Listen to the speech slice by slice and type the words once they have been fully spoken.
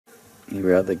Here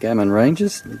we are at the Gammon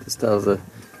Ranges at the start of the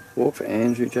walk for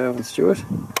Andrew, Joe and Stuart.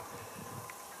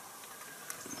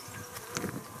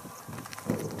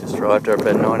 Just arrived after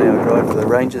about a 9-hour drive to the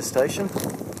ranger station.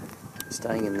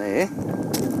 Staying in there.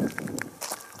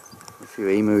 A few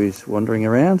emus wandering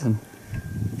around and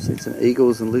seen some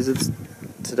eagles and lizards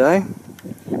today.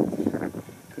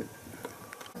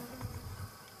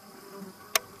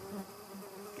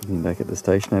 Getting back at the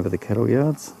station over the cattle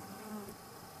yards.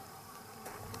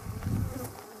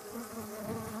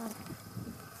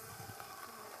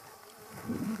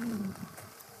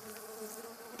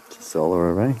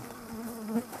 Solar array.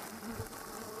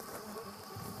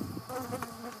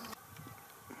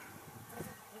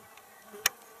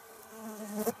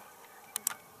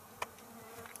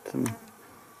 Some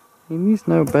emus,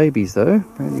 no babies though.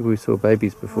 Apparently we saw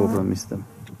babies before, but I missed them.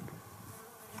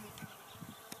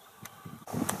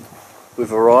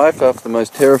 We've arrived after the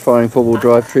most terrifying four-wheel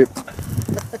drive trip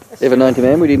ever known to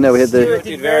man. We didn't know we had the... Stuart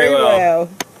did very well.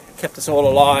 Kept us all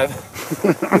alive.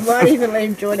 We might even let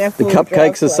him join our The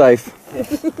cupcakes are safe.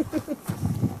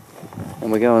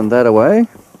 And we're going that away.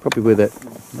 Probably where that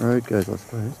road goes, I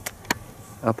suppose.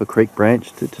 Up a creek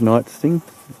branch to tonight's thing.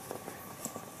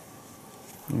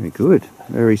 Very good.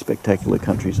 Very spectacular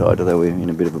countryside, although we're in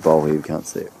a bit of a bowl here, you can't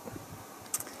see it.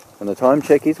 And the time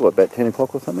check is, what, about 10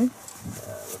 o'clock or something?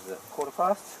 Was it quarter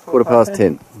past? Quarter past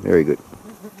 10. Very good.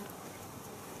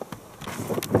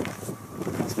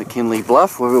 It's McKinley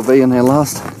Bluff, where we'll be in our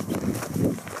last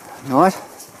night. So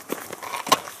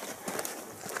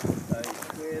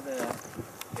where the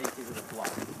peak is of the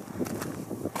bluff,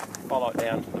 follow it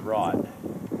down to the right, and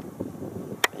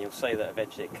you'll see that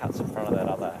eventually it cuts in front of that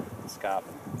other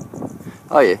escarpment.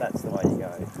 Oh yeah. That's the way you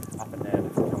go, up and down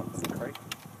if you come up the creek.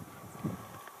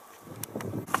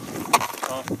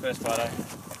 Nice, first photo.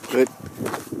 Good.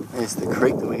 There's the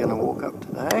creek that we're going to walk up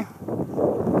today.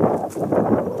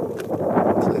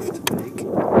 Cliff Peak.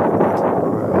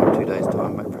 Tomorrow, 2 days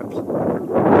time, mate, perhaps.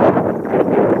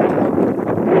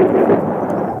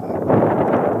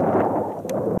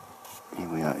 Here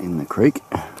we are in the creek.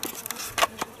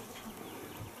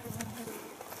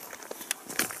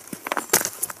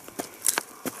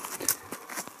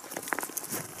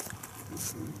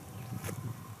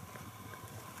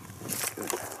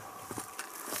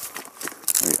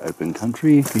 Very open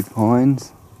country, a few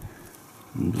pines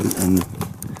and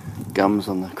gums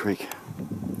on the creek.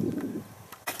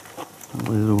 A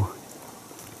little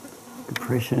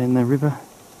depression in the river,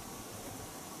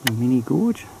 a mini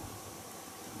gorge.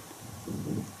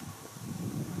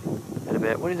 At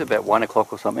about, what is it, about 1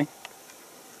 o'clock or something?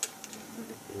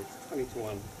 20 to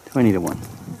 1. 20 to 1.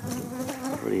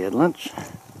 Already had lunch.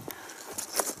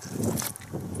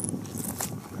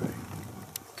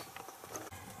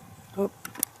 Oh.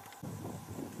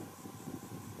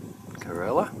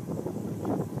 Corella.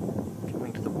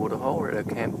 Coming to the waterhole, we're at our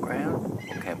campground,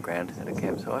 or campground at a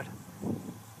campsite.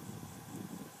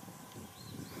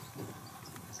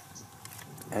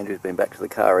 Andrew's been back to the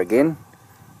car again.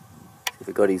 He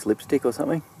forgot his lipstick or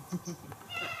something.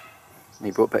 And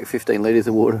he brought back 15 litres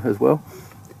of water as well.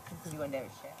 You went down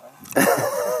a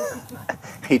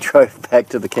shower. He drove back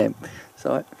to the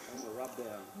campsite.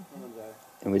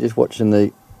 And we're just watching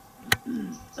the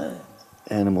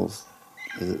animals.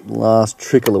 There's a last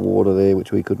trickle of water there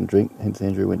which we couldn't drink, hence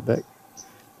Andrew went back.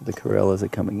 The corellas are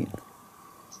coming in.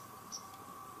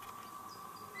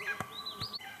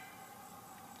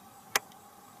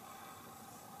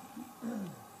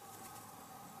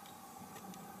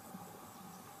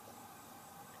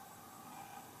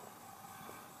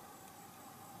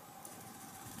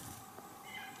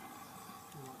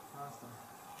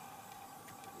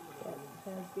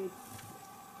 Sounds good.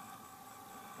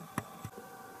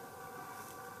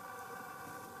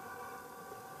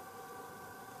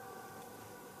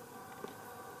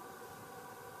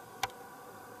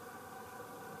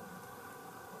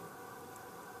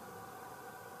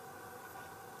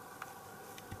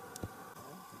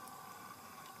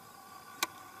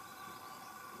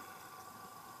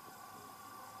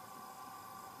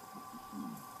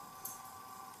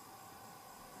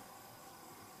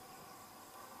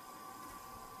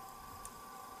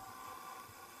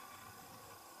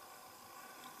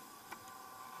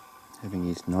 Having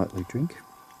his nightly drink.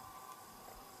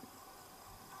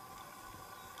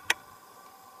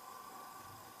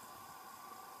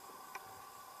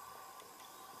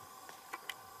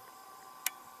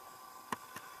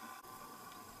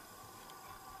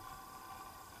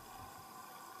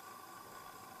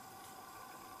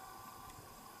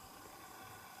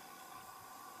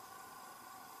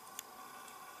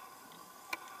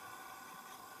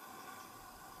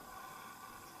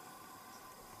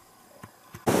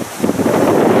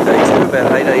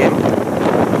 about 8 AM.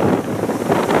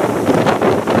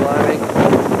 Blowing,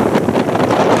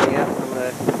 coming out from the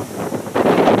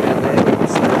down there,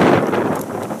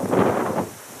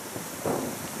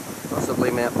 possibly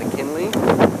Mount McKinley, and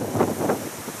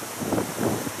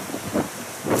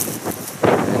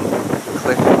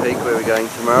Cleft Peak where we're going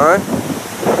tomorrow.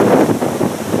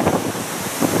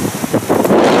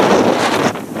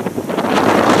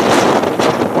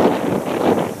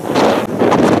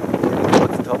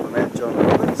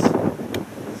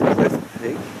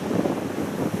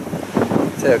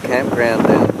 Our campground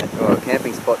down, or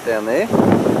camping spot down there.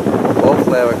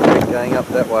 Wildflower Creek going up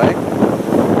that way,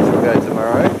 which we'll go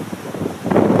tomorrow.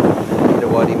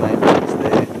 Irrawaddy main road's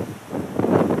there.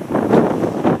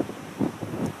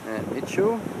 Mount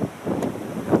Mitchell,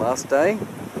 our last day.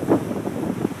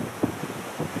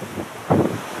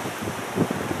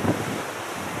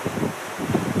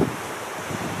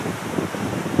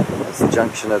 That's the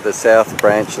junction of the south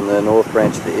branch and the north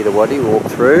branch of the Irrawaddy. Walk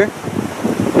through.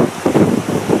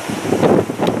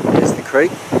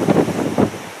 Creek.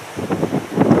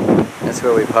 That's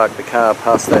where we parked the car,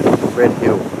 past that red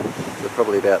hill. So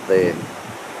probably about there.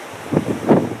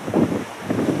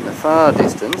 In the far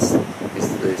distance is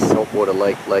the saltwater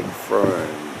lake, Lake Frome.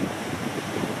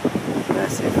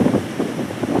 Massive.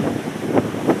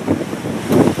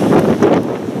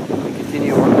 We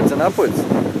continue onwards and upwards.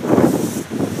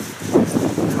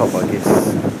 Top, I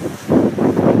guess.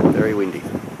 Very windy.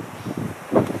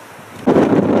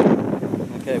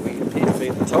 Okay, we appear to be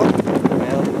at the top.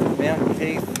 Mount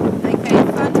Keith. Okay,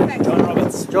 fun fact. John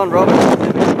Roberts. John Roberts.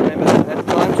 Remember that at the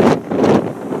time?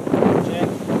 Check.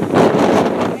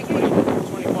 Okay.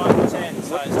 25 to 10,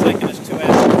 so it's taken us 2 hours.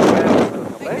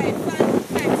 Okay, fun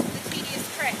facts for the tedious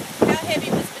trek. How heavy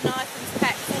was Benithan's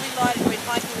pack fully loaded when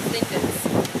hiking the Flinders?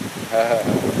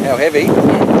 How heavy?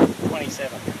 Yeah.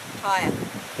 27. Higher.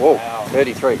 Whoa, Wow.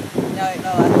 33. No,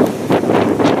 lower.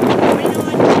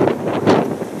 29.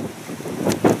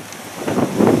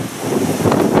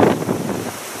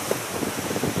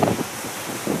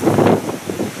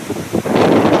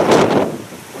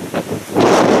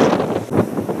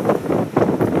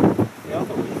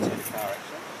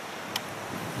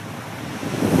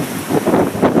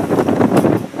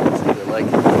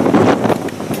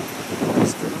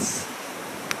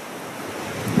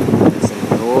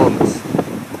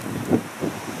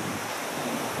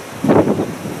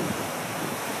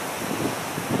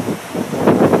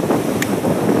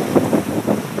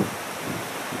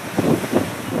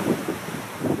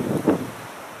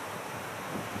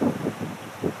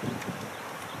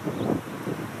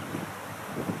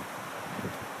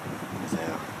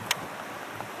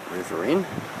 River in. And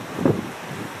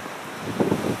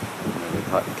then we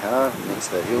park the car next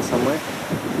to that hill somewhere.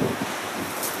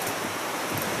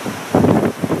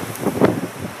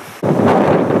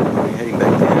 We're heading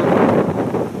back down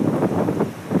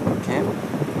camp.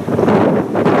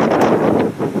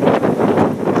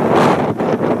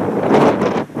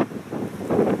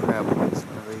 Crowd points,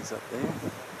 one of these up there.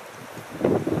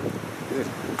 Good.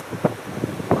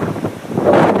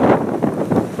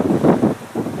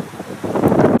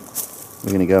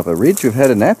 We're going to go up a ridge. We've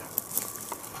had a nap.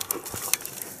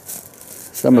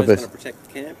 Some of us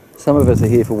are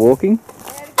here for walking.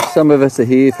 Some of us are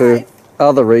here for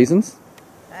other reasons.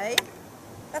 Hey?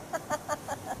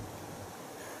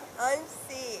 I'm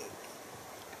sick.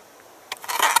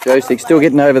 Joe's sick. Still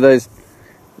getting over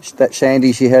that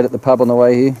shandy she had at the pub on the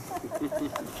way here.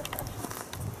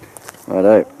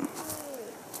 Righto.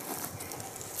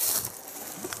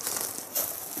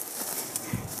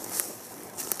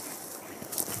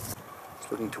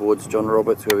 Looking towards John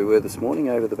Roberts where we were this morning,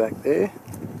 over the back there.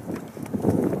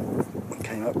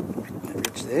 Came up that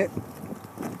ridge there.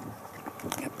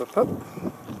 Up.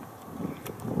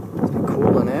 It's a bit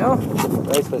cooler now.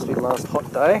 Today's supposed to be the last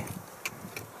hot day.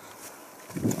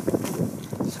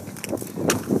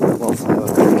 Wildflower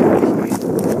Creek over here.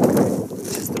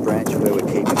 This is the branch where we're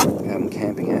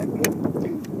camping at.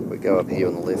 We go up here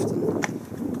on the left and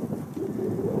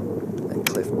that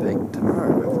Cleft Peak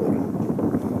tomorrow, hopefully.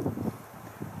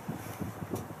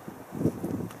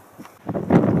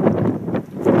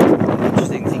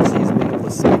 Interesting things here has been all the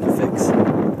scene effects.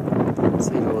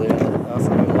 See it all there in the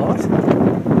afternoon light.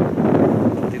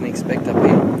 I didn't expect up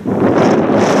here.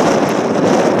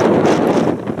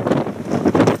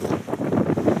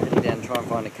 Heading down, try and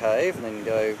find a cave, and then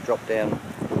go drop down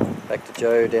back to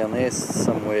Joe down there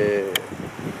somewhere.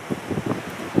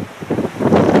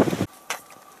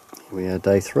 We are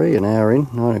day 3, an hour in,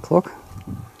 9 o'clock.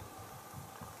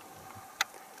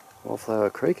 Wildflower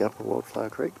Creek, upper Wildflower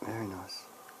Creek, very nice.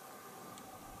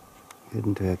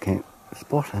 Heading to our camp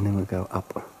spot and then we'll go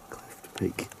up Cleft.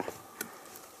 peak.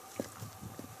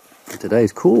 And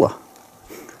today's cooler.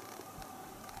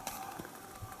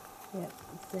 Yeah,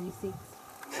 it's 36.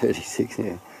 36,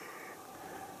 yeah.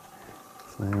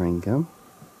 Flowering gum.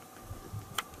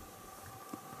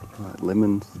 Right,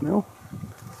 lemon smell.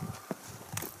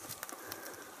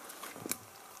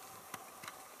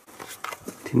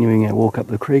 Continuing our walk up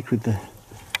the creek with the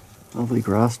lovely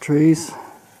grass trees.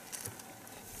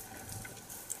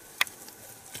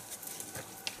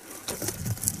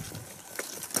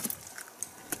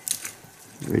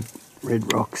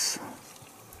 Red rocks.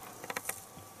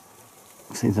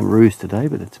 I've seen some roos today,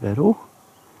 but that's about all.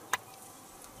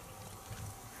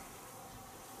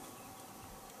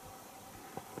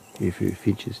 A few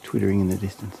finches twittering in the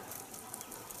distance.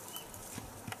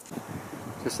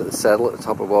 Just at the saddle at the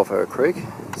top of Wildflower Creek,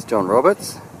 it's John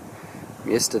Roberts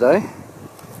from yesterday.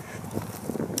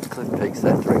 Cliff Peak's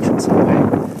that direction somewhere.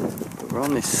 But we're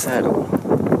on this saddle,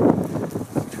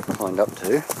 which we've climbed up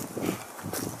to.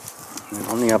 And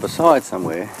on the other side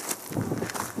somewhere,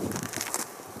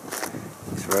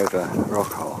 this Rover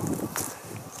rock hole.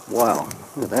 Wow,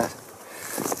 look at that.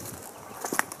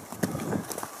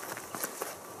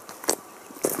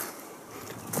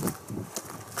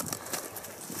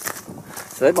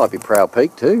 So that might be Prow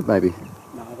Peak too, maybe.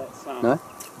 No, that's No?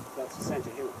 That's the Centre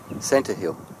Hill. Centre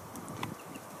Hill.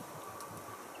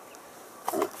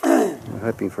 We're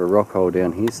hoping for a rock hole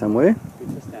down here somewhere.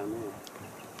 It's just down there.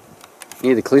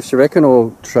 Near the cliffs, you reckon,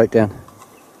 or straight down?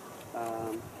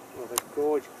 Well, the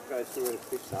gorge goes through where the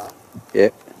cliffs are. Yeah.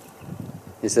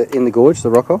 Is it in the gorge, the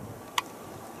rock hole?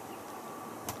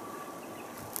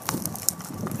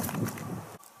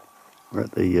 We're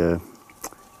at the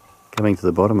coming to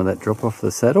the bottom of that drop off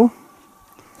the saddle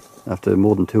after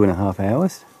more than 2.5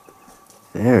 hours.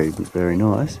 Very, very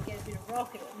nice. Get a bit of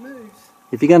rock and it moves.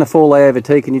 If you're going to fall lay over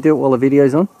tea, can you do it while the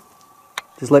video's on?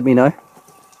 Just let me know.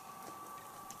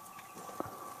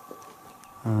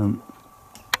 And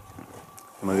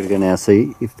we're going to go now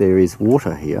see if there is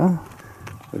water here.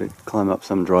 We're going to climb up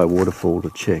some dry waterfall to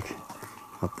check.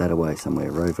 Up that away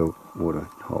somewhere, Rover water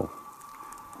hole.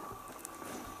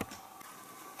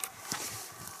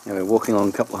 Now we're walking along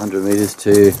a couple of hundred metres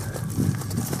to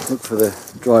look for the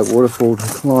dry waterfall to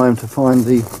climb to find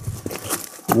the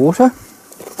water.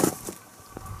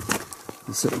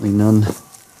 There's certainly none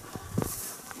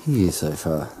here so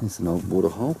far. There's an old water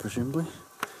hole, presumably.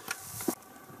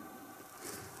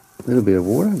 A little bit of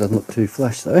water, doesn't look too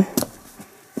flash though.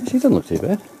 Actually, it doesn't look too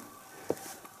bad.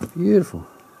 Beautiful.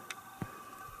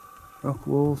 Rock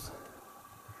walls,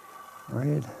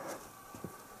 red.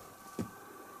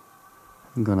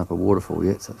 Haven't gone up a waterfall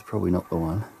yet, so it's probably not the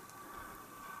one.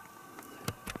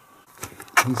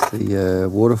 Here's the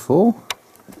waterfall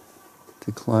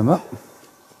to climb up.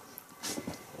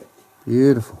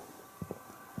 Beautiful.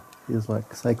 Feels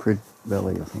like Sacred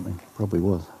Valley or something. Probably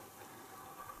was.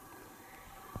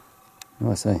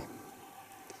 Nice, eh?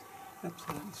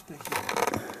 Absolutely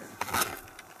spectacular.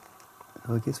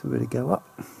 So I guess we better go up.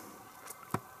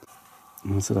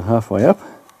 And we're sort of halfway up.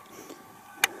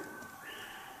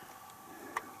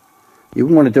 You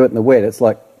wouldn't want to do it in the wet, it's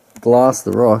like glass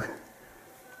the rock.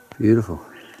 Beautiful.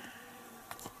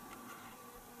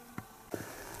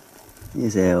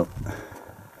 Here's our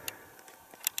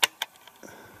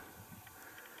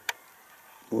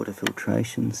water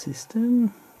filtration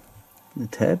system, the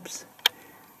tabs,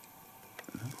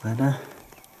 the ladder,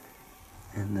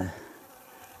 and the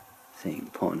thing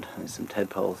pond. There's some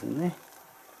tadpoles in there.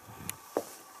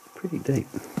 Pretty deep.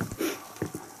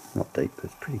 Not deep, but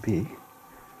it's pretty big.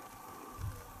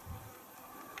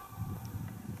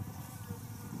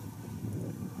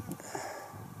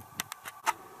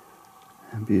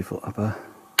 And beautiful upper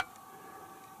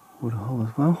water hole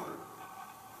as well.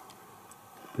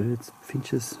 Birds,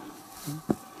 finches,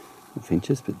 not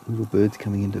finches, but little birds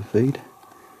coming in to feed.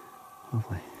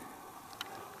 Lovely.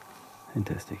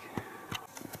 Fantastic.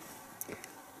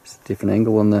 Just a different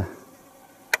angle on the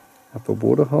upper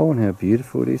water hole and how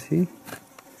beautiful it is here.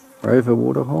 Rover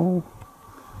water hole.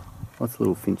 Lots of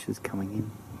little finches coming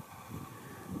in.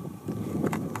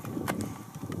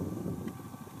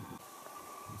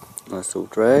 Nice little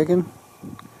dragon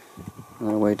on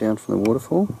our way down from the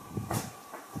waterfall.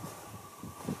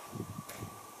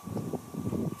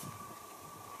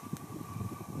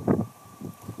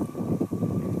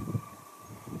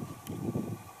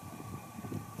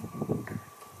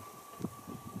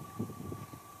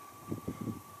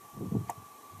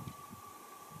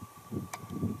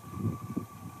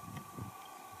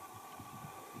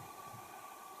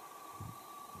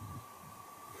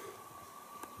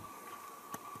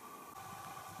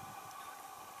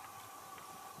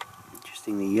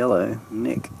 Interesting, the yellow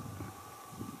neck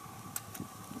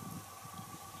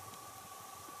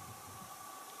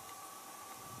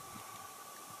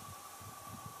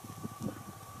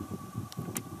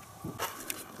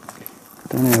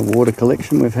water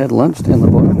collection. We've had lunch down the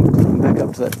bottom. We're coming back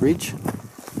up to that ridge.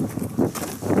 We're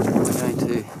going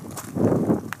to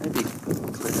maybe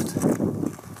Clift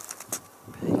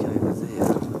Peak over there.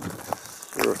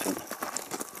 Stuart,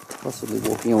 possibly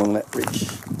walking along that ridge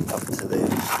up to there.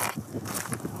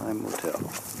 Time will tell.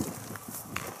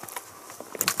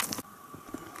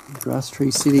 Grass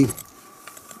tree city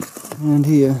around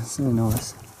here, so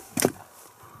nice.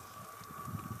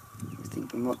 I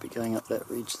think we might be going up that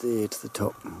ridge there to the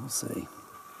top, we'll see.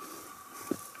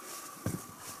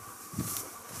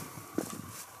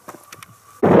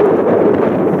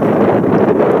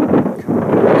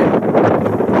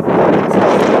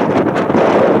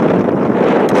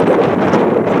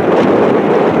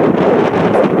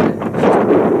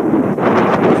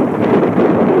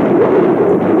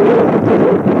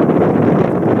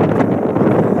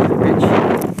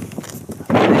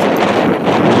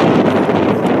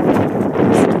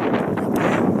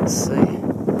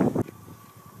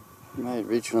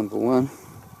 Ridge number 1.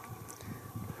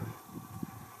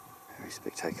 Very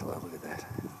spectacular, look at that.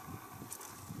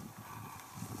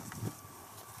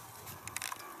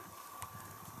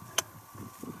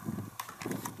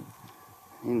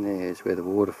 In there is where the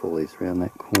waterfall is, around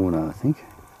that corner I think.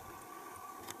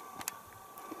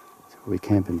 So we'll be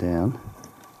camping down.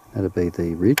 That'll be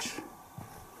the ridge,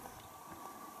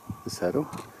 the saddle.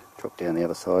 Drop down the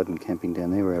other side and camping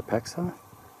down there where our packs are.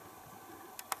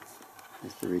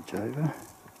 There's the ridge over.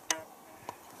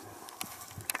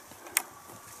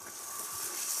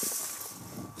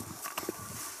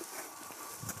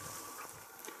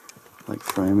 Lake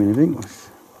frame and everything.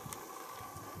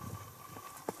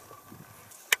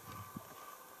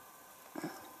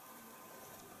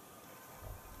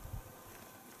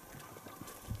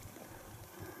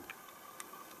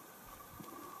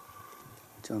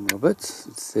 John Roberts,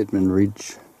 it's Edmund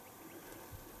Ridge.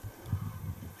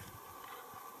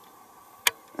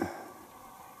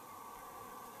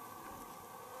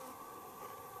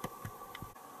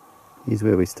 Here's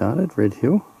where we started, Red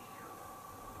Hill.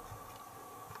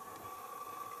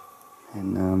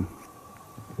 And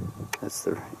that's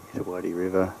the Irrawaddy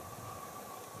River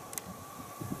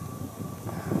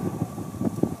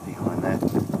behind that.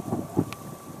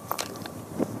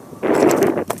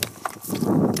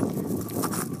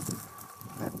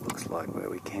 That looks like where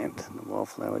we camped, the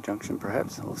Wildflower Junction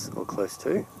perhaps, or close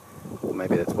to. Or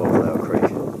maybe that's Wildflower Creek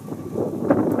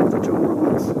for John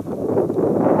Roberts.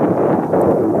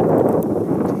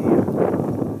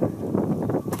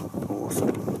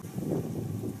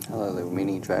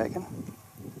 Mini dragon.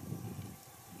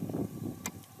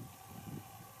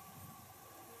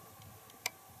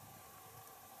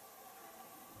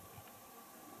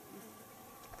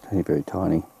 Only very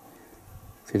tiny.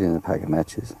 Fit in a pack of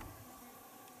matches.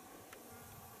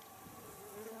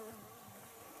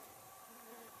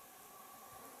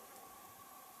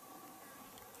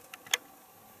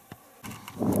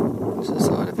 It's the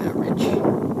side of our ridge.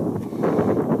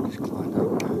 Just climbed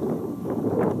up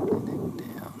and then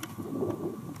down.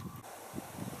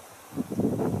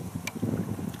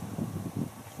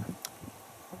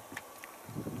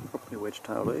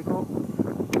 Wedge-tailed eagle,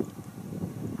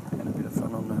 and a bit of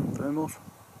fun on the thermals.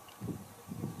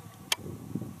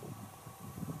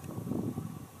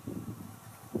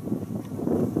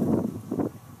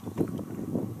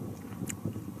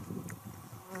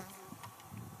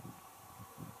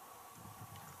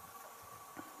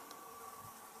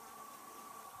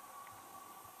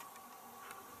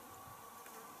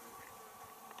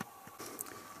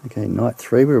 Okay, night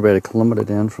 3, we're about 1 kilometre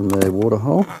down from the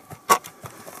waterhole.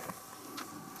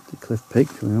 Cliff Peak,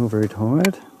 we're all very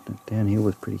tired. That downhill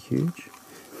was pretty huge.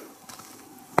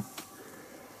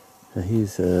 So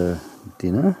here's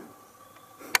dinner.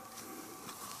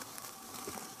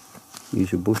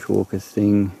 Usual bushwalkers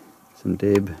thing, some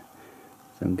Deb,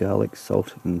 some garlic,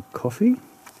 salt and coffee.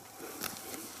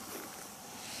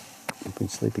 I've been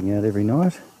sleeping out every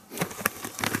night.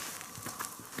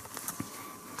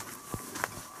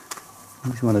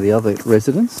 Here's one of the other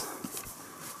residents.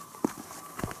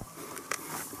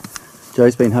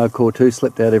 Joe's been hardcore too,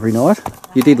 slept out every night.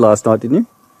 You did last night, didn't you?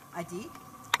 I did.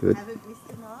 Good. Haven't missed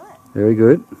a night. Very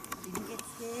good. Didn't get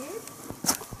scared.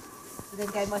 But then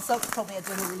gave my socks probably had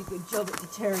done a really good job at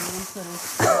deterring all sort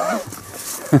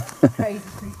of crazy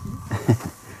creatures.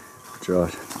 That's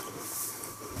right.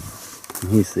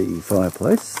 And here's the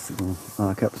fireplace. We'll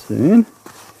arc up soon.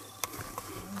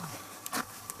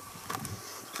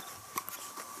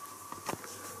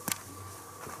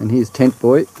 And here's Tent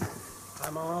Boy.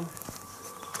 Come on.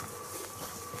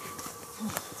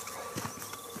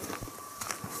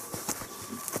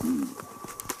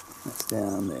 That's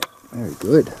down there. Very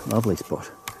good. Lovely spot.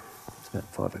 It's about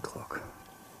 5 o'clock.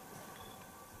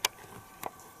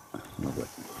 Lovely.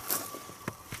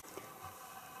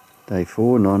 Day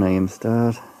 4, 9 AM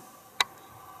start.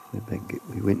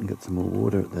 We went and got some more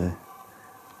water at the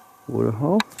water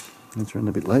hole. It's running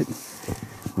a bit late.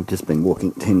 We've just been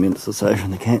walking 10 minutes or so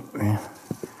from the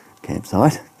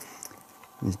campsite.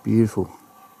 This beautiful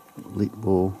lit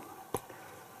wall.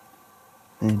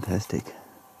 Fantastic.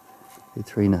 Did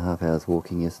 3.5 hours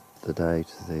walking yesterday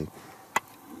to the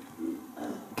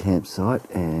campsite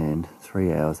and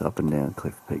 3 hours up and down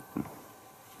Cliff Peak.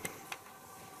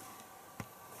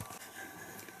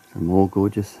 Some more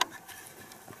gorgeous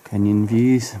canyon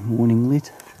views, morning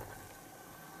lit.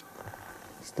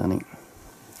 Stunning.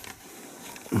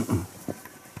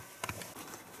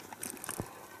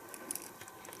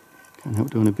 Can't help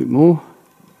doing a bit more.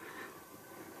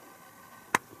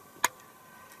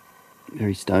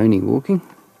 Very stony walking.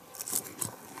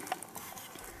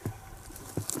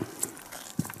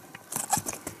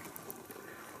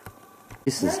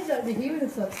 This is,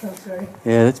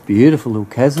 yeah, that's beautiful little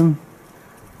chasm.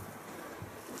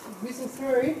 Whizzing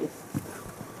through.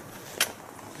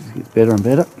 It gets better and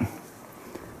better.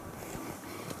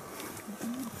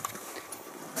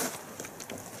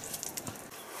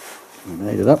 We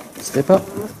made it up, step up.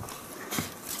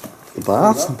 The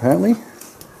baths, apparently.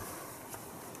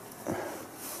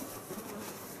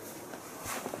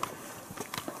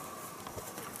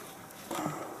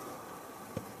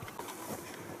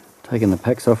 Taking the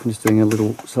packs off and just doing a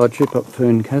little side trip up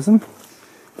Fern Chasm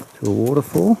to a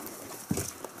waterfall.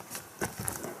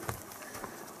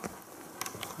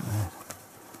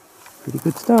 Pretty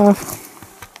good stuff.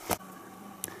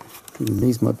 Thinking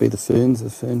these might be the ferns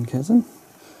of Fern Chasm.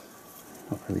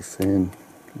 Not really fern,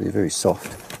 they're very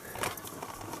soft.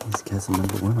 Here's chasm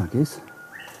number 1, I guess.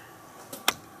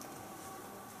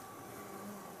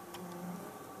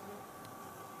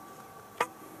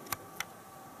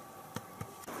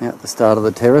 Out the start of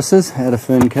the terraces, out of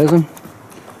Fern Chasm.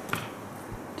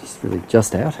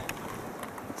 Just out.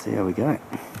 Let's see how we go.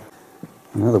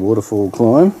 Another waterfall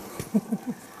climb.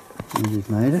 And we've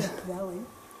made it.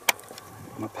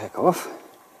 My pack off.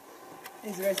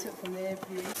 There's the rest of it from there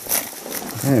for you.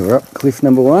 Okay, we're up cliff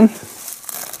number 1.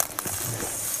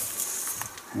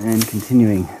 And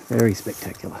continuing, very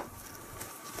spectacular.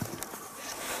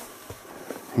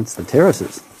 Hence the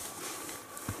terraces.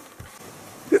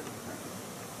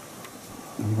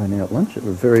 We're now at lunch at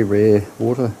a very rare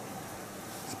water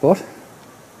spot.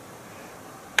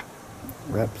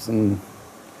 Wraps and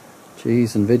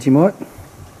cheese and Vegemite.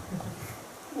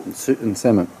 And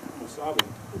salmon. Wasabi.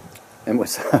 And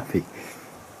wasabi.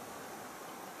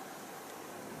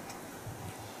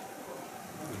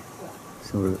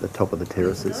 So we're at the top of the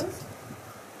terraces.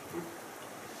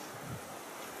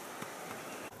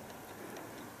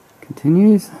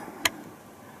 Continues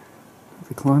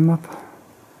the climb up.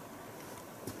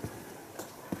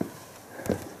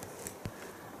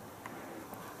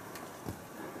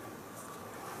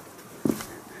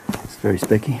 It's very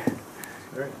specky.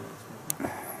 Very nice.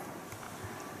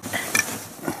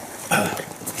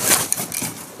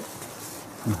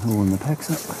 I'm hauling the packs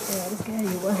up. Yeah, let's go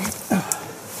your way.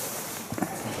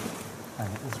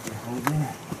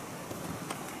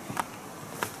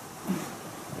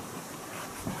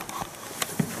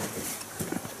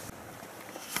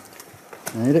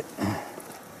 Made it.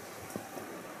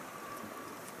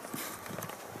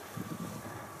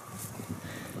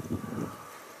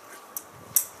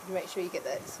 You make sure you get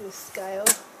that sort of scale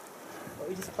what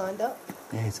we just climbed up.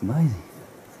 Yeah, it's amazing.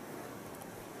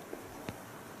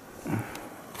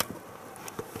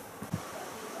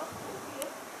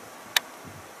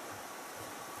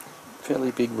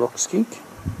 Fairly big rock skink.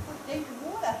 Deep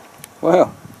water.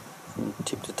 Wow. From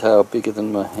tip to tail bigger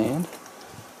than my hand.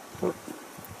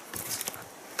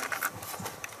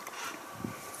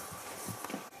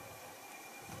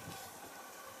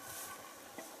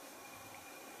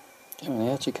 Gammon,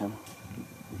 out you come.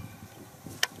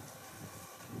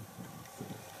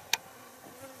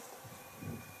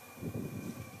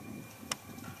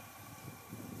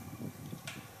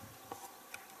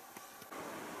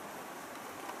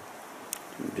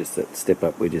 Just that step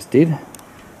up we just did.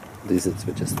 Lizards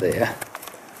were just there.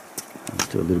 Let's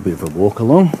do a little bit of a walk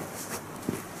along.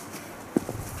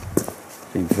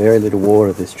 Been very little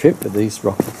water this trip, but these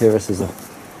rocky terraces are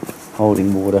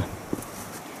holding water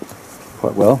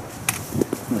quite well.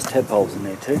 There's tadpoles in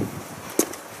there too.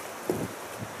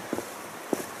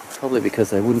 Probably because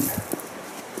they wouldn't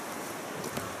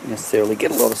necessarily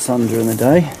get a lot of sun during the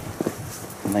day.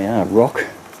 And they are rock.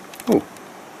 Oh.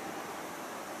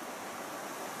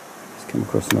 Just come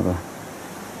across another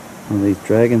one of these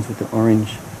dragons with the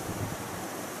orange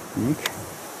Nick.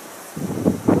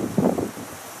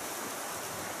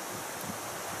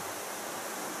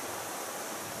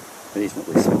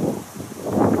 Reasonably small.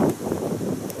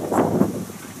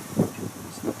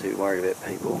 It's not too worried about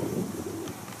people.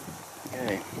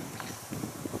 Okay.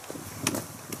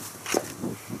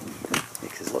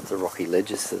 Because there's lots of rocky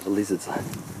ledges, so the lizards are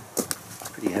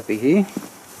pretty happy here.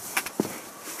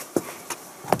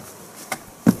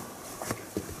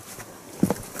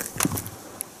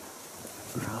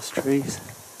 Grass trees.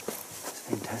 It's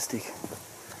fantastic.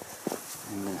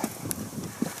 And the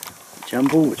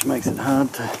jumble, which makes it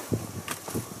hard to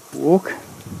walk.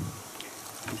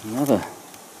 There's another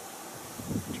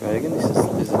dragon. This is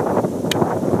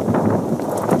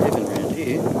heaven round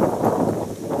here.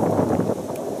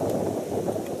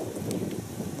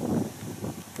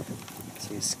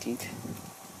 See a skink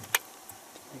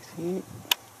next here.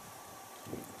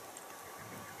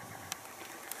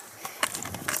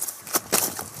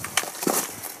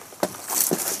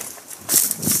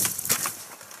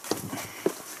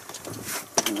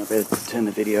 And I better turn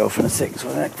the video off in a sec so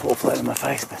I don't fall flat on my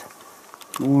face, but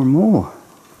more and more.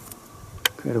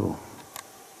 Incredible.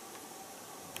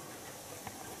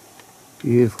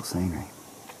 Beautiful scenery.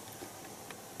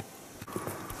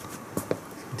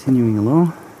 Continuing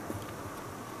along.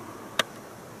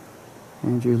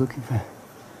 Andrew looking for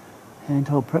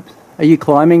handhold preps. Are you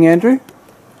climbing, Andrew?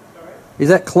 Sorry? Is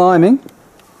that climbing?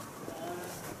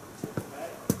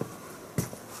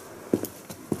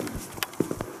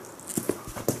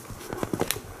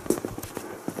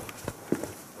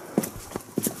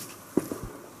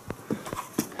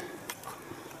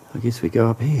 I guess we go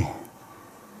up here.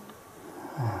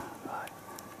 Oh, God.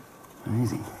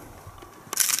 Amazing.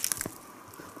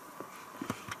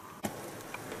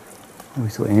 We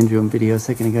saw Andrew on video a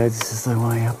second ago. This is the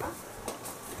way up.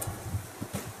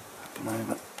 And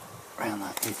over around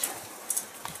that edge.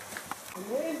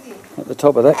 At the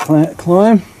top of that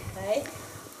climb. Hey?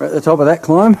 We're at the top of that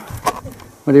climb.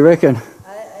 What do you reckon?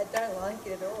 I don't like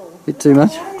it at all. Bit too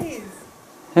much? Guys.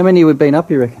 How many we've been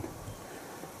up, you reckon? 6.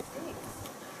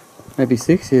 Maybe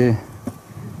 6, yeah.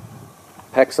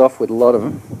 Packs off with a lot of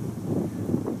them.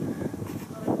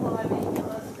 I'm climbing,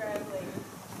 not scrambling.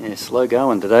 Yeah, slow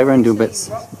going today. We're only doing about,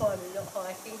 Rock climbing, not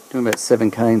hiking. doing about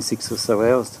 7k in 6 or so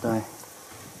hours today.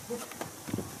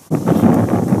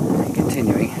 And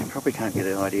continuing, probably can't get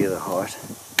an idea of the height.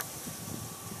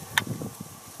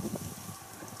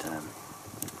 But,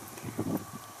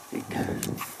 big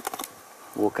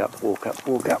walk up, walk up,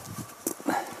 walk up.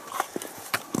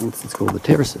 It's called the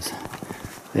terraces.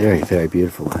 Very, very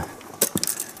beautiful though.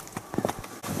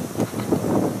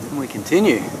 And we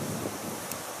continue.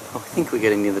 I think we're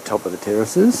getting near the top of the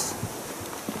terraces.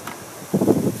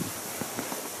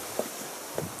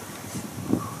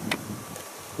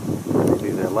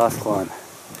 Maybe the last climb.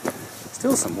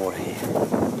 Still some water here.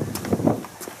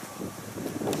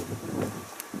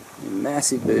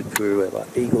 Massive bird poo,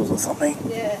 like eagles or something.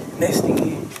 Yeah. Nesting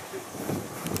here.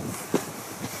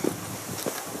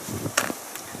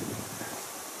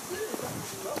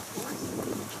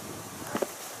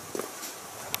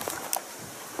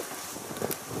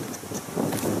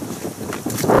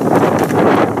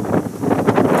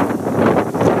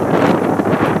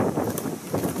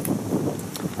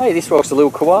 Hey, this rock's a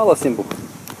little koala symbol.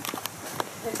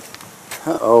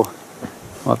 Uh-oh.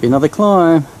 Might be another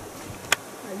climb.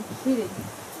 Are you kidding?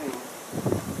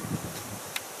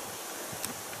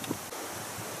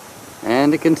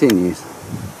 And it continues.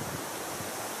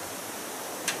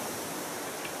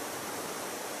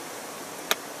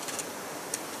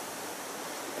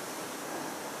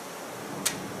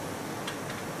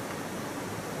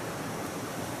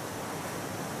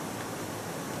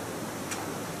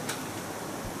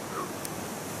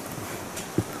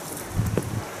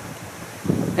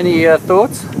 Any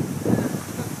thoughts?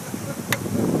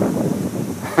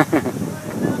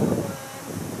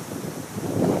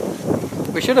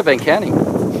 We should have been counting.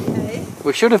 Okay.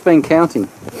 We should have been counting.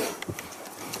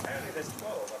 Apparently there's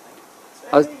 12,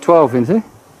 I think. 12, isn't it?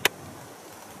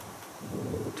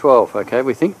 12, okay,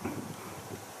 we think.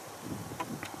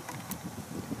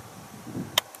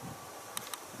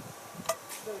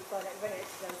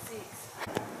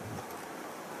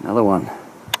 Another one.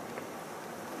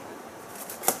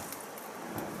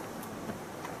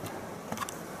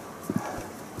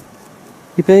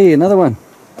 Yippee, another one.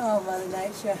 Oh, Mother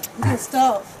Nature. You can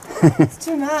stop. It's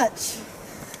too much.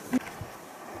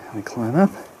 We climb up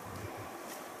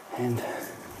and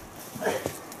get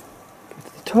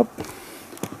to the top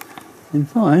and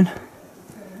find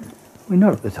we're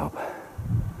not at the top.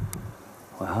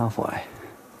 We're halfway.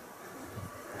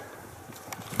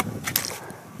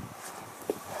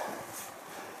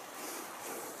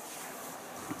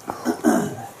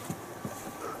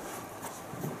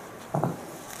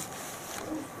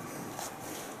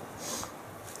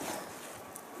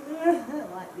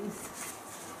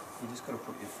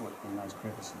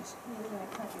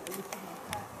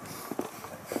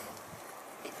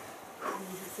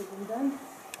 said than done.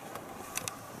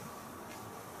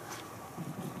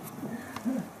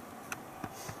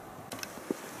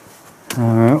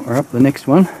 Alright, we're up the next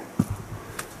one.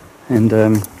 And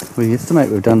we estimate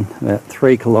we've done about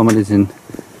 3 kilometres in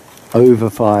over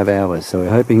 5 hours. So we're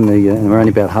hoping and we're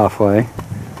only about halfway.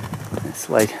 It's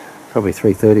late, probably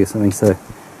 3:30 or something. So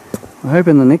we're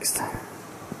hoping the next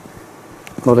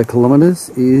lot of kilometres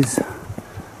is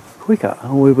quicker,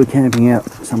 or we'll be camping out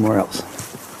somewhere else.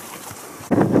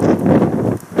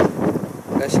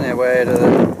 Pushing our way to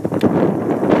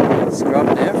the scrub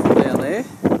now from down there.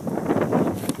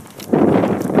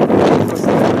 Across the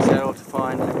mountain saddle to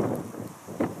find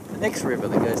the next river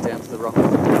that goes down to the rock.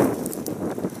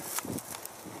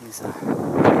 Here's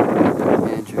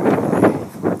Andrew over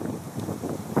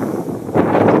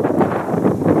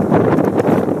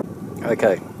there.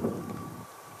 Okay.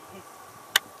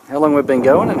 How long we've been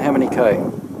going and how many K?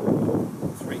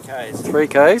 3 Ks. 3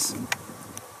 Ks?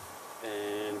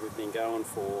 And we've been going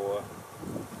for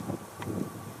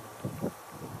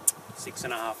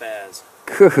 6.5 hours.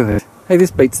 Good. Hey,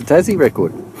 this beats the Tassie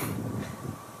record,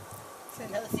 So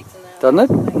another 6.5. doesn't it?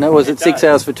 No, was it 6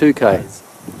 hours for 2K?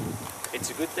 It's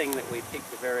a good thing that we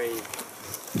picked a very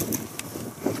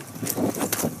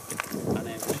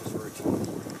unambitious route.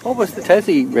 What was the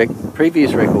Tassie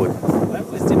previous record? That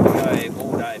was did we go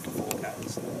all day for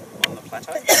 4Ks on the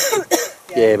plateau.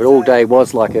 Yeah, but all day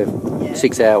was like a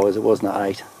 6 hours, it wasn't an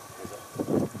 8. Was it?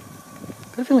 I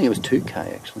got a feeling it was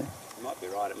 2K actually. You might be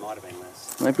right, it might have been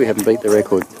less. Maybe we haven't beat the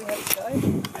record. Do we have to go?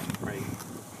 Maybe 3.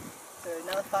 So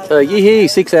another 5. So you hear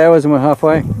 6 hours and we're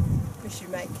halfway. We should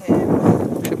make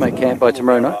camp. Should make camp by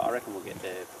tomorrow night. I reckon we'll get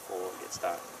there before it gets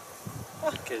dark.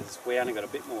 Because we only got a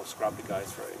bit more scrub to go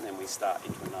through, and then we start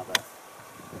into another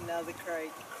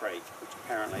creek, which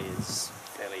apparently is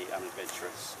fairly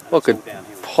unadventurous. And What it's all could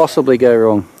downhill. possibly go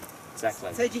wrong?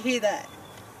 Exactly. So did you hear that?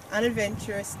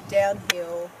 Unadventurous,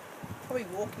 downhill, probably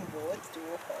walking boards to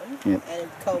walk on, Yep. and a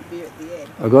cold beer at the end.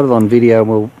 I got it on video and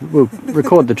we'll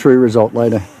record the true result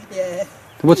later. Yeah.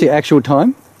 So what's the actual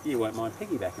time? You won't mind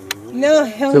piggybacking me, will you? No,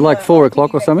 hell Is it like no. 4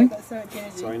 o'clock or I've something? got so much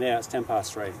energy. Sorry, now it's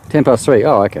 3:10. 3:10.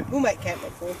 Oh, okay. We'll make camp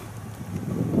at 4.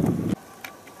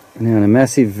 Now in a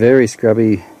massive, very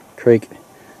scrubby creek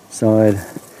side,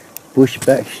 bush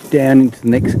back down into the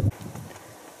next.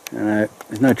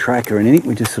 There's no track or anything.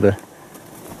 We're just sort of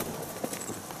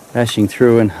bashing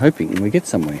through and hoping we get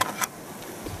somewhere.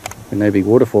 There's no big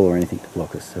waterfall or anything to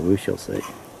block us, so we shall see.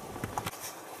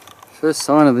 First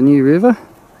sign of the new river.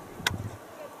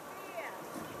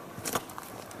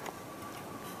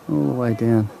 All the way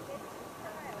down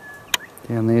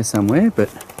there somewhere, but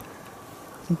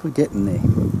I think we're getting there.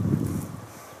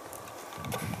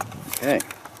 Okay.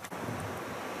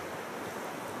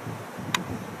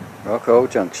 Rockhole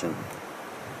Junction.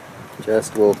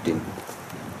 Just walked in.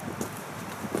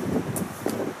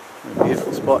 A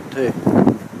beautiful spot too.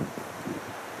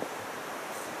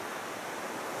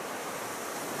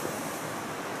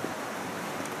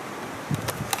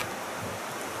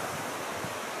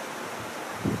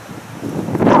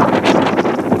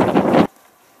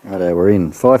 Righto, we're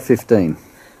in. 5:15.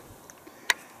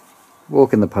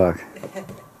 Walk in the park.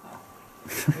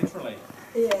 Literally.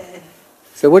 Yeah.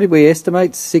 So what did we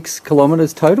estimate? 6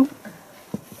 kilometres total?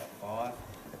 5.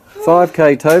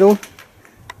 5K total.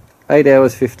 8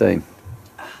 hours 15.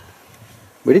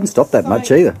 We didn't stop that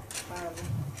much either.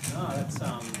 No, that's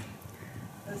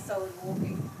That's solid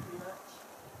walking, pretty much.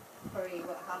 Probably,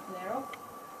 what, half an hour off?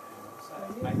 so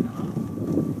 8.5.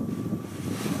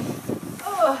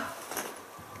 Oh!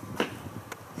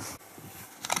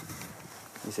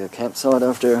 Here's our campsite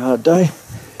after a hard day.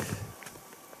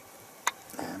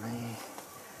 Me,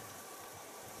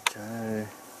 Joe,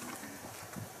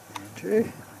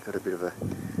 Andrew. Got a bit of a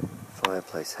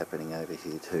fireplace happening over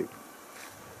here too.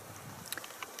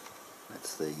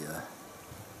 That's the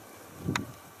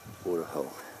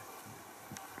waterhole.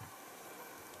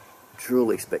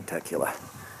 Truly spectacular.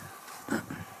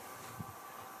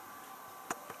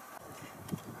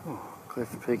 Oh,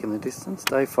 Cliff Peak in the distance.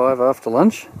 Day 5 after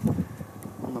lunch.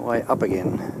 On the way up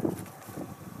again.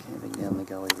 Camping down the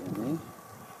gully down there.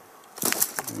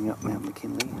 Going up Mount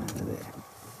McKinley over there.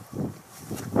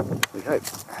 We hope.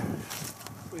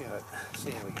 We hope.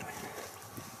 See how we go.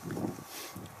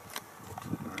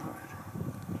 Alright.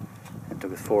 It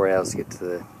took us 4 hours to get to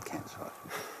the campsite.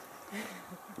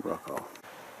 Rockhole.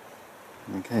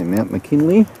 Okay, Mount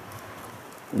McKinley.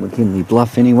 Or McKinley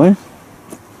Bluff anyway.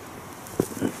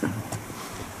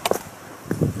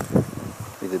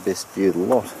 Be the best view of the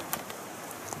lot.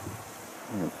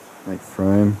 Yep, great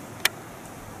frame.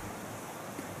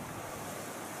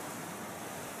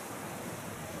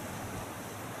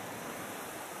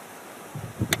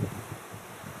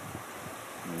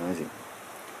 Amazing.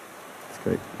 It's a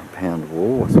great pound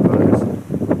wall, I suppose.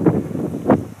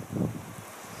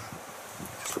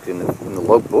 Just look in the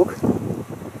logbook,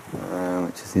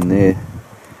 which is in there.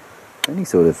 Only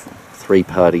sort of 3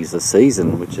 parties a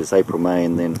season, which is April, May,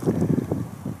 and then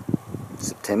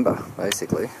September,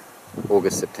 basically.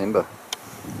 August, September.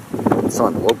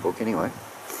 Signed the logbook anyway.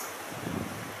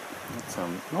 That's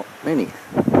not many.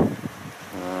 And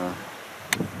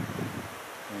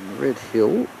Red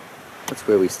Hill, that's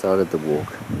where we started the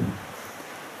walk.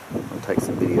 I'll take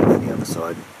some video from the other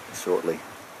side shortly.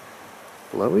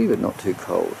 Blowy, but not too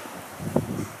cold.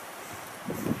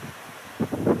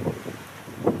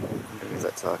 There's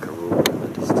that Arkaroo in the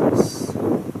distance.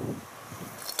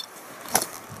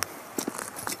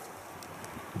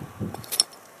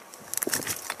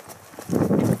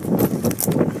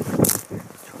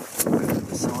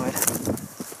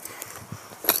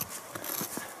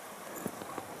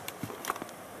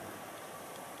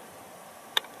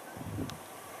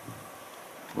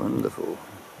 Wonderful.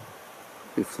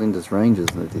 Be Flinders Ranges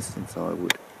in the distance, I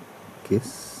would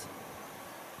guess.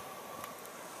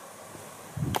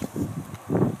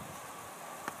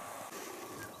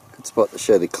 Good spot to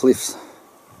show the cliffs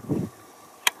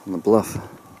on the bluff.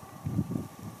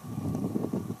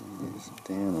 It's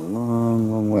down a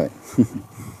long, long way.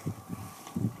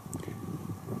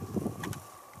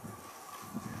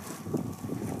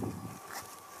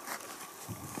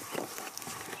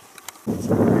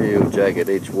 Real jagged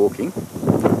edge walking. So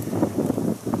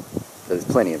there's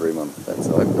plenty of room on that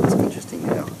side, but it's interesting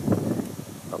how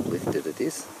uplifted it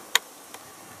is.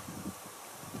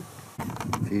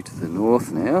 View to the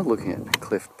north now, looking at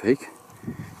Cleft Peak,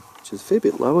 which is a fair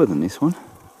bit lower than this one.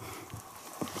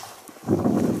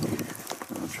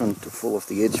 I'm trying to fall off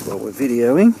the edge while we're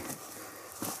videoing.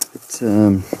 But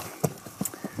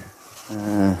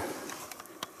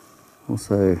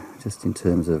also, just in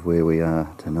terms of where we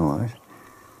are tonight,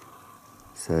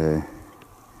 so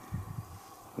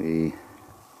we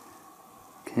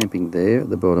camping there at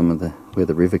the bottom of where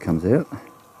the river comes out,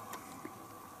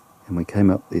 and we came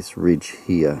up this ridge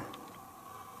here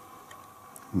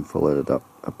and followed it up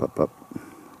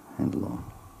and along.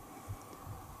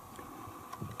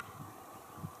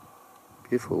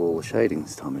 Beautiful, all the shading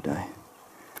this time of day.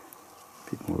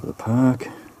 A bit more of the park.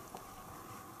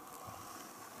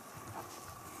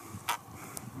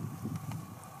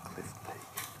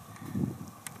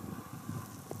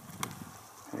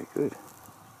 Good.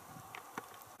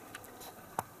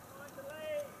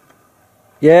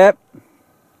 Yep.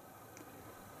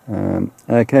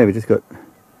 Okay, we just got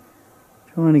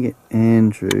trying to get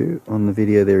Andrew on the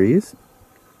video. There he is.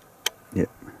 Yep.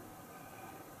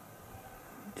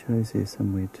 Joe's here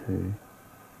somewhere too.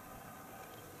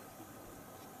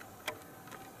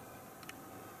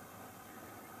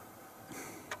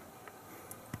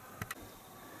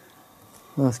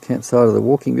 Last campsite of the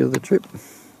walking bit of the trip.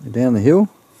 We're down the hill.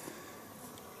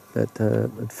 At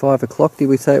 5 o'clock, did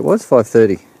we say it was?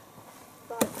 5:30?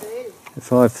 5:30. At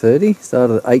 5:30,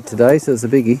 started at 8 today, so it's a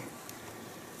biggie.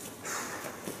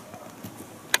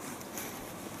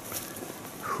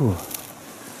 Whew.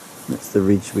 That's the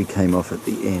ridge we came off at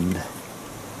the end.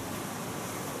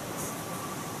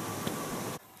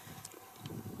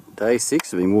 Day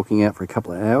 6, I've been walking out for a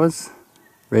couple of hours.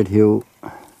 Red Hill,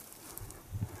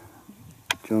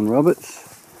 John Roberts.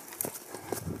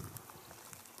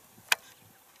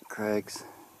 Crags,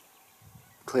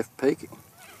 Cleft Peak,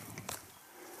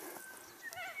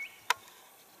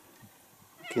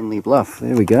 Kinley Bluff,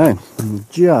 there we go. And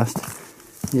just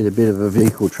hit a bit of a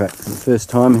vehicle track for the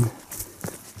first time in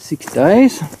 6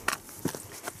 days.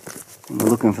 And we're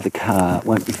looking for the car, it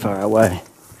won't be far away.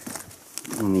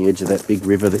 On the edge of that big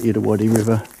river, the Irrawaddy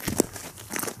River.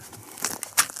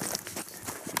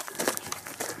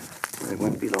 So it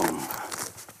won't be long.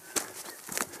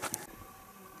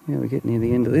 Yeah, we're getting near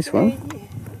the end of this one.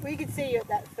 We could see you at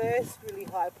that first really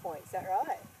high point, is that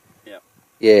right? Yep.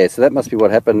 Yeah, so that must be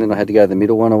what happened, then I had to go to the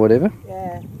middle one or whatever.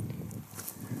 Yeah.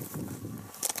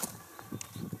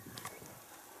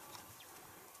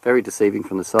 Very deceiving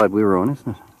from the side we were on,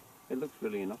 isn't it? It looks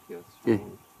really innocuous. Yeah.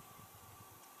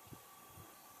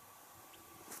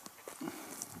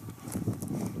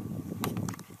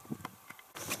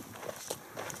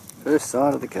 First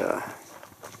side of the car.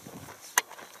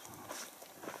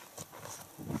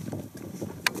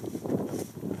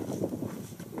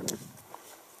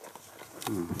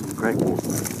 Great walk.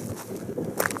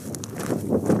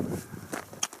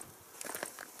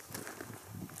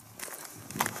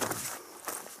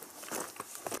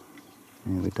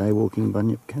 Now we're day walking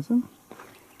Bunyip Chasm.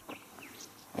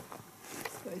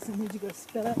 Suppose in Did you go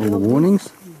spell out all the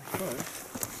warnings.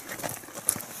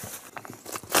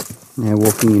 Now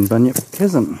walking in Bunyip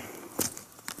Chasm.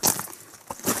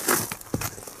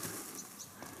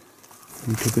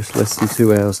 It took us less than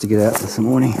 2 hours to get out this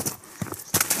morning.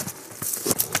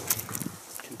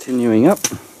 Continuing up.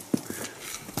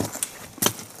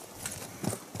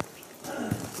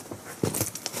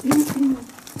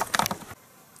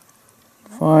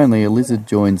 Finally, a lizard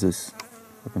joins us.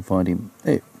 If I can find him.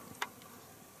 There.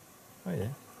 Oh yeah,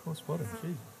 well spotted,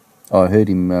 jeez. Oh, I heard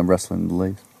him rustling the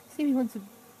leaves. See if he wants a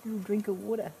little drink of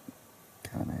water.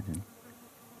 Can't imagine.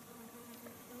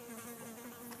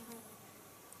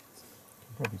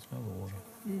 Can probably smell the water.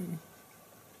 Mm.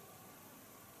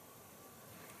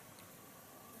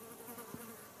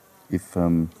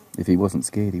 If he wasn't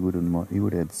scared, he would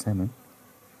have had salmon.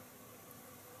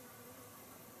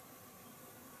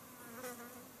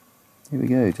 Here we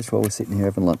go, just while we're sitting here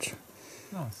having lunch.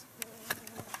 Nice.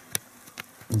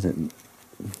 Is it?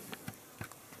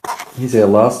 Here's our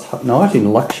last night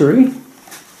in luxury.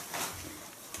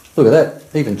 Look at that,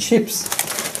 even chips.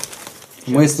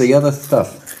 And where's the other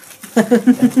stuff?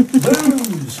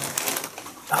 Booze!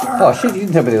 Oh shit, you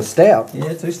didn't tell me there was stout.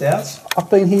 Yeah, 2 stouts. I've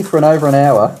been here for over an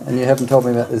hour and you haven't told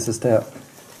me about this stout.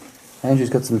 Andrew's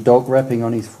got some dog wrapping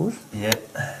on his foot. Yeah.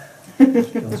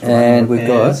 And we've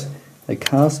got a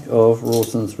cask of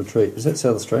Rawson's Retreat. Is that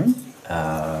South Australian?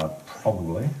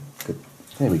 Probably. Good.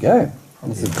 There we go.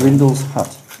 This is Grindle's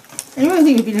hut. Anyone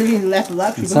think you'd be living in the lap of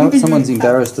luxury? Someone's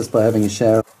embarrassed us by having a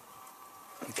shower.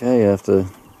 Okay, after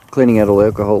cleaning out all the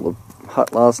alcohol at the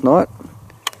hut last night,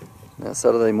 now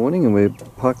Saturday morning, and we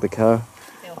parked the car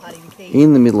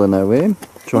in the middle of nowhere.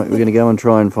 We're going to go and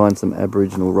try and find some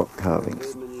Aboriginal rock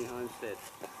carvings.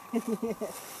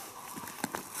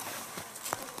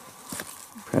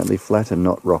 Apparently flat and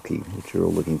not rocky, which you're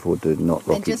all looking forward to, not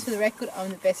rocky. And just for the record,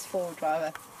 I'm the best four-wheel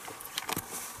driver.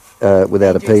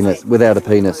 Without a penis. Without a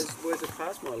penis. Words have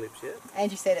passed my lips yet.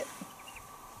 Andrew said it.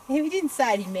 If he didn't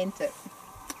say it, he meant it.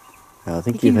 I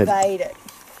think he you've conveyed it.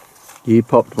 You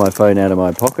popped my phone out of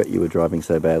my pocket. You were driving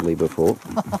so badly before.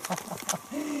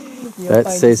 That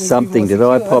says something. Did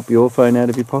I pop your phone out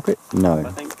of your pocket? No.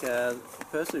 I think the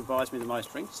person who buys me the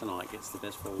most drinks tonight gets the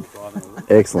best four-wheel driving award.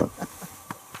 Excellent.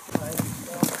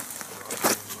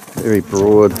 Very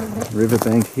broad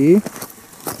riverbank here.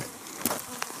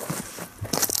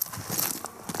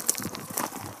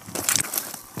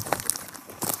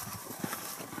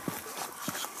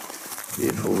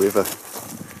 Beautiful river.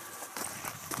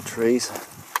 Trees.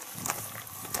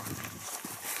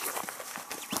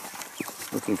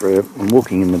 I'm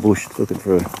walking in the bush looking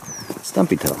for a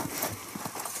stumpy tail.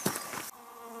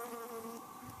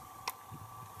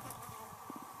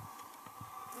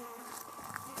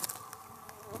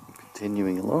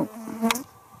 Continuing along.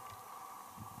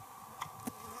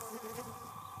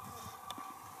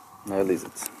 No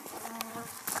lizards.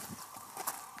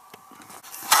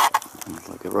 Looks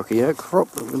like a rocky outcrop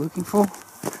that we're looking for.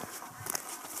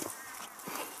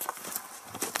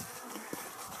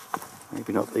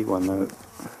 Maybe not the one though.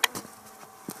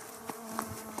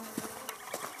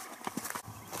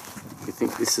 We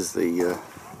think this is the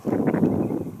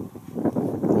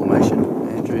formation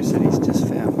Andrew said he's just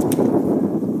found. Let's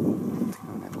go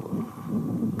and have a look.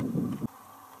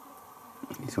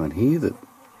 There's one here that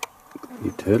could be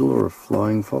a turtle or a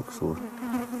flying fox or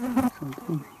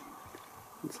something.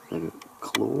 It's like a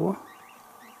claw.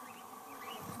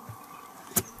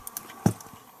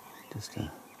 Just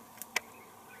a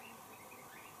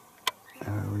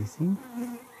arrowy thing.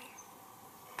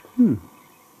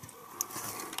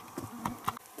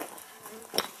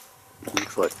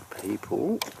 Looks like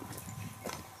people.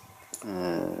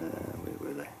 Where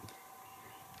were they?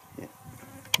 Yeah.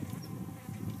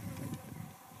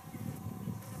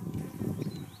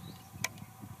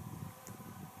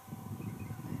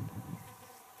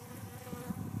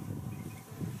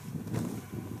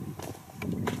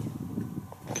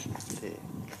 There.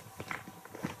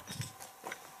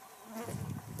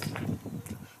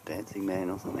 Dancing man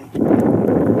or something.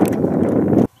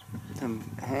 Some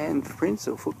handprints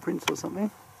or footprints or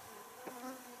something.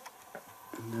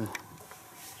 And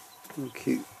a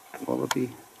cute wallaby.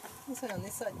 This one on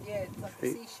this side, yeah, it's like a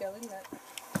seashell, isn't it?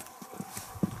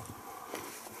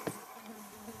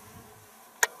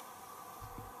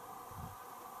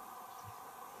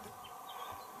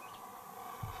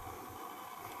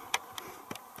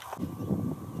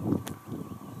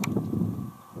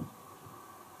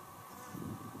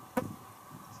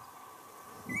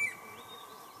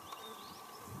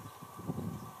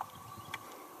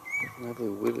 Lovely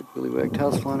willy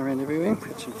wagtails flying around everywhere,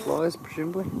 catching flies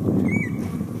presumably.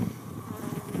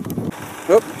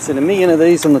 Oop, seen a million of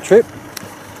these on the trip.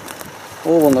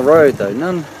 All on the road though,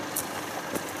 none.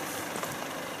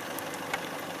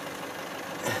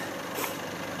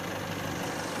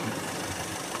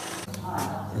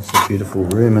 It's a beautiful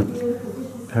room at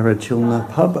Parachilna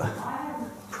Pub,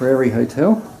 Prairie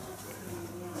Hotel.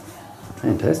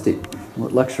 Fantastic.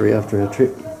 What luxury after our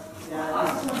trip.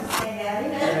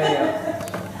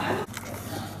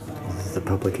 This is the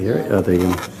public area,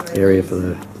 the area for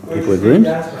the people with rooms.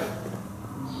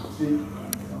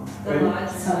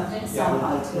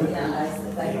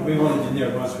 We wanted to know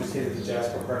once we see the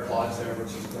Jasper Park lights there,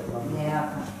 which is good. Yeah.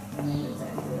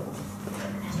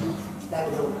 That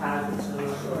was all part of the story.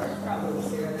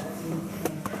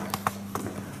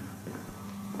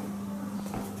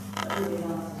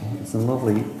 Some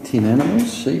lovely tin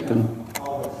animals, sheep and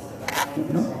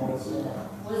whatnot.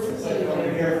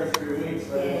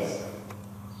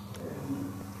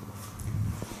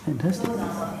 Fantastic.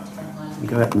 You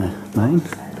go out in the main.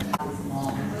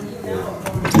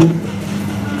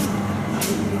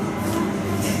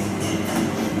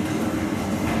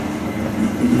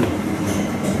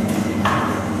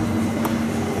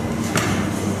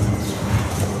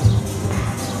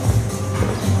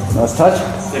 Nice touch.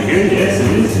 They're good, yes, it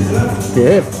is, isn't it?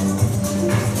 Yeah.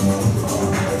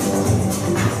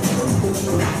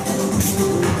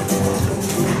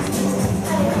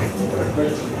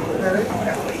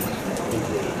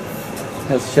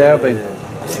 How's the shower been? Yeah,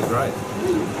 great.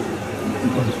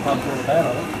 Just pumped all about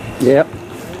on it. Yep.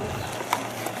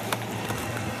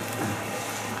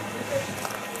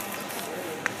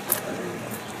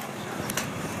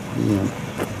 Yeah.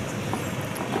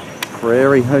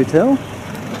 Prairie Hotel.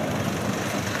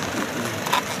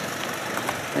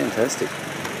 Fantastic.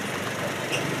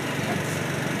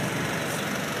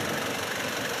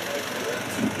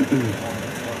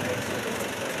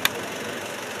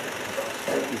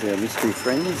 These are our mystery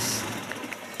friends.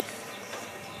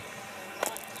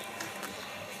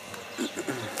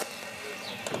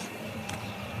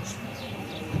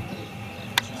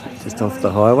 Just off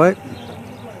the highway.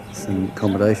 Some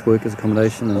accommodation, workers'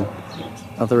 accommodation and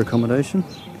other accommodation.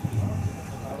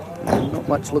 Not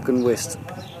much looking west.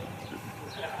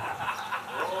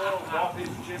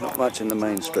 Not much in the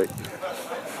main street.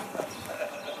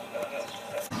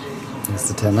 That's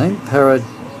the town name,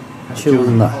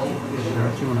 Parachilna.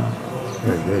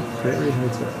 Very good.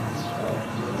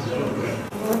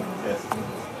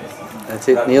 That's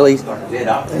it,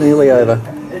 nearly over.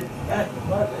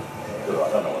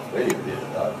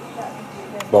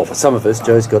 Well, for some of us,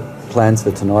 Joe's got plans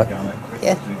for tonight.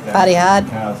 Yeah, party hard.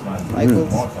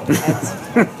 Locals.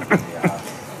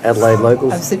 Adelaide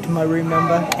locals. I've slipped my room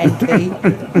number and key.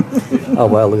 Oh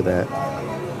wow, look at that.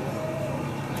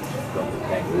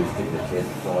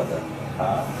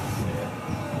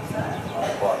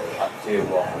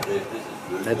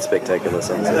 That's spectacular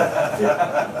sunset.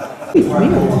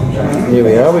 Here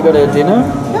we are, we got our dinner.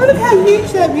 Oh, look how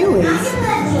huge that meal is.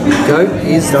 Goat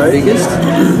is the biggest.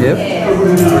 Yep.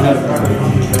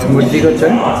 What have you got, Joe? I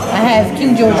have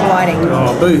King George Whiting.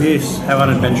 Oh, boo hiss, how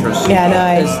unadventurous. Yeah, I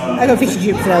know. I got fish and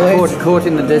chips and I worked Caught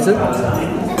in the desert.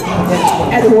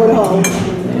 at the waterhole.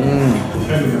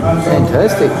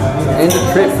 Fantastic. End of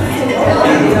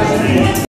trip.